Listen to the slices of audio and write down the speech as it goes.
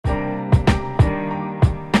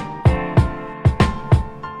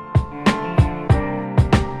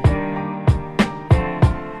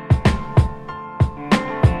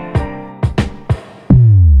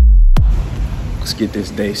get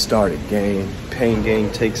this day started, gang. Payne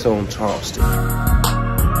Gang takes on Charleston.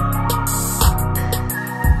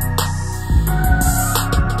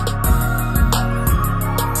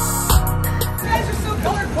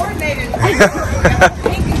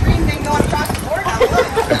 Pink and green thing going across the board.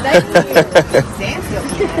 Thank you.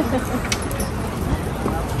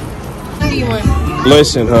 What do you want?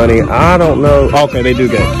 Listen, honey, I don't know. Okay, they do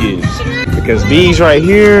got kids. Because these right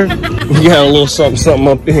here, we got a little something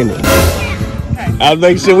up in it. I'll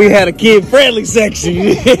make sure we had a kid-friendly section. Oh,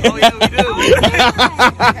 yeah, we do.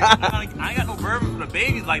 I ain't got no bourbon for the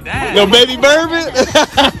babies like that. No baby bourbon?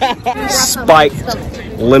 Spiked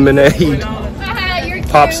lemonade.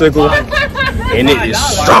 Popsicle, and it is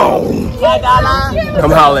strong.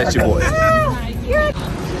 Come holler at your boy.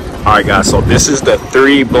 All right, guys, so this is the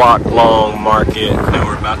 3-block long market that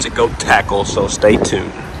we're about to go tackle, so stay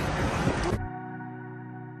tuned.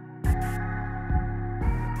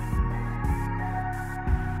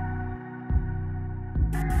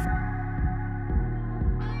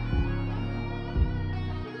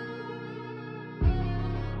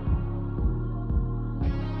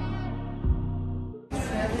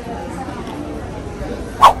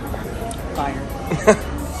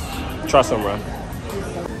 Try some, Ron.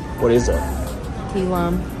 What is that? Tea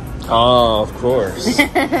lime. Oh, of course. Is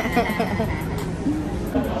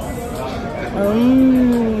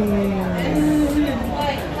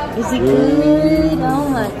it good? Oh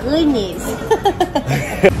my goodness.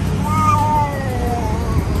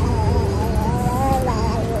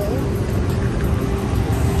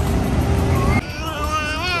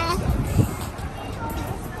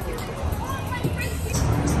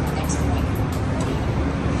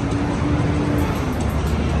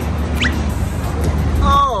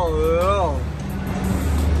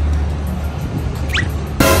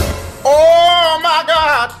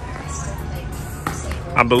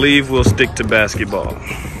 I believe we'll stick to basketball.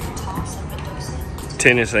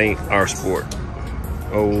 Tennis ain't our sport.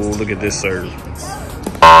 Oh, look at this serve.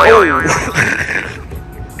 Oh,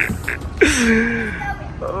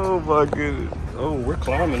 oh my goodness. Oh, we're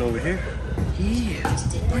climbing over here. Yeah.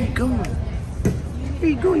 Where you going? Where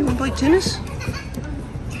you going? You want to play tennis?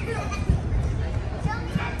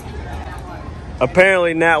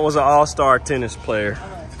 Apparently, Nat was an all-star tennis player.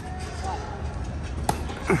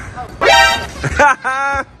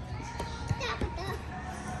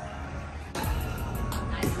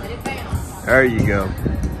 There you go.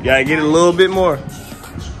 You gotta get it a little bit more.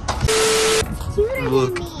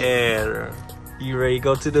 Look at her. You ready to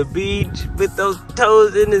go to the beach with those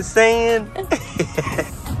toes in the sand?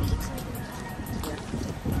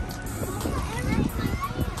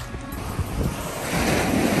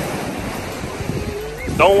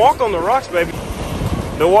 Don't walk on the rocks, baby.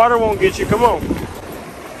 The water won't get you. Come on.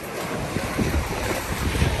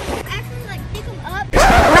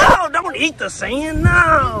 No, don't eat the sand.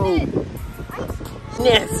 No.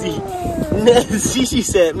 Nasty. Nasty. She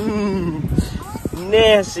said,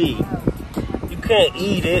 nasty. You can't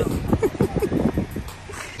eat it.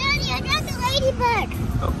 Daddy, I got the ladybug.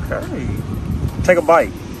 Okay. Take a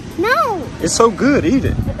bite. No. It's so good. Eat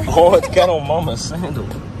it. Oh, it's got on Mama's sandal.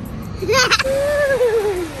 What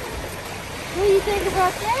do you think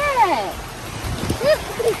about that?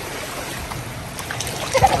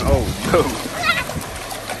 Oh, no.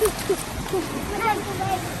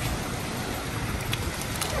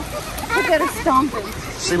 Look at her stomping.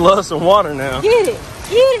 She loves some water now. Get it,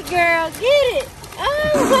 girl, get it. Oh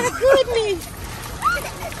my goodness.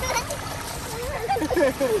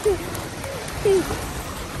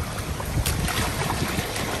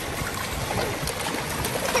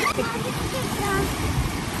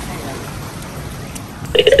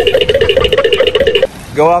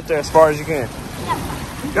 Go out there as far as you can.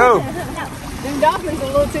 Go. Them dolphins are a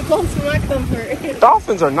little too close for my comfort.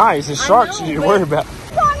 Dolphins are nice, and sharks you need to worry about.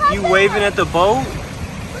 You waving at the boat?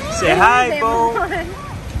 Say hi, boat.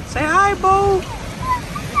 Say hi, boat.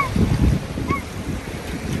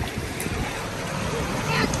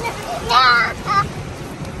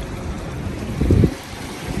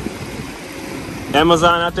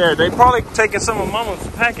 Amazon out there. They probably taking some of Mama's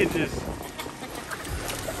packages.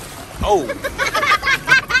 Oh. It's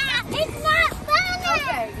not funny. Okay, it's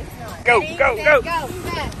not. Go, Ready, go, set, go. Go,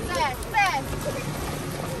 fast, fast.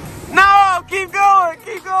 No, keep going,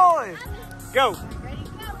 keep going. Go. Ready,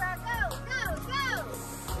 go, girl, go.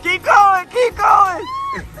 Keep going, keep going.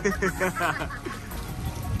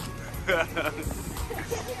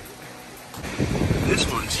 This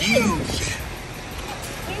one's huge.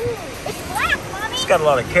 It's black, Mommy. It's got a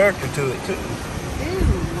lot of character to it, too.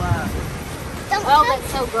 Oh, that's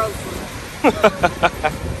so gross.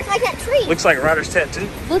 It's like that tree. Looks like Ryder's tattoo.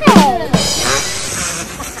 Look at it.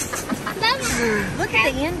 look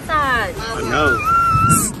at the inside. I know.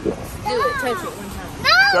 Do it. Touch it one time.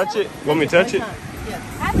 No. Touch it? Want me to touch it?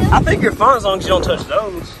 Yeah. I think you're fine as long as you don't touch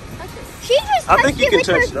those. She just I think you can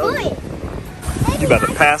touched it touch with her those. foot. You about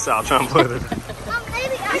to pass out trying to put it. Maybe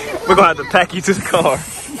I can blow We're gonna have it to up. pack you to the car. Mama,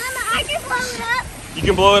 I can blow it up. You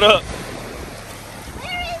can blow it up.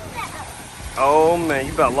 Where is that? Oh man,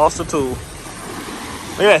 you about lost a tool.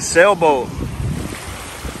 Look at that sailboat.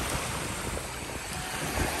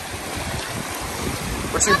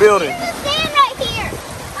 What you building? Here's a stand right here.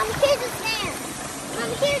 Here's a stand.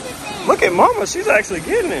 Here's a stand. Look at Mama, she's actually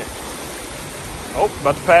getting it. Oh,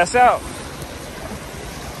 about to pass out.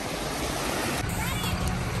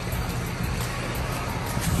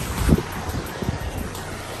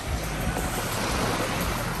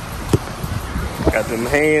 Got them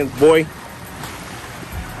hands, boy.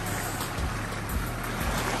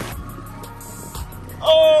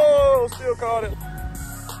 Oh, still caught it.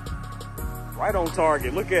 Right on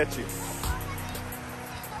target. Look at you.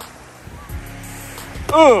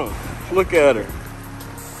 Look at her.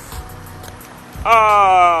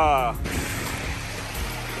 Ah.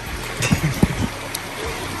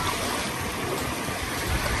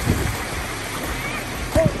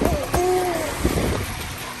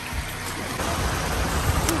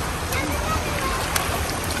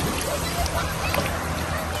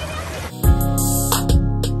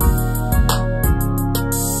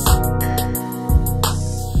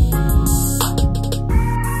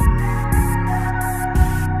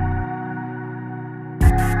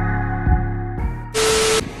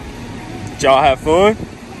 Did y'all have fun?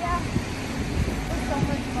 Yeah. It's so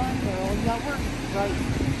much fun, girl. Y'all work great.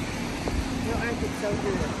 Your aunt is so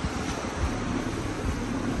good.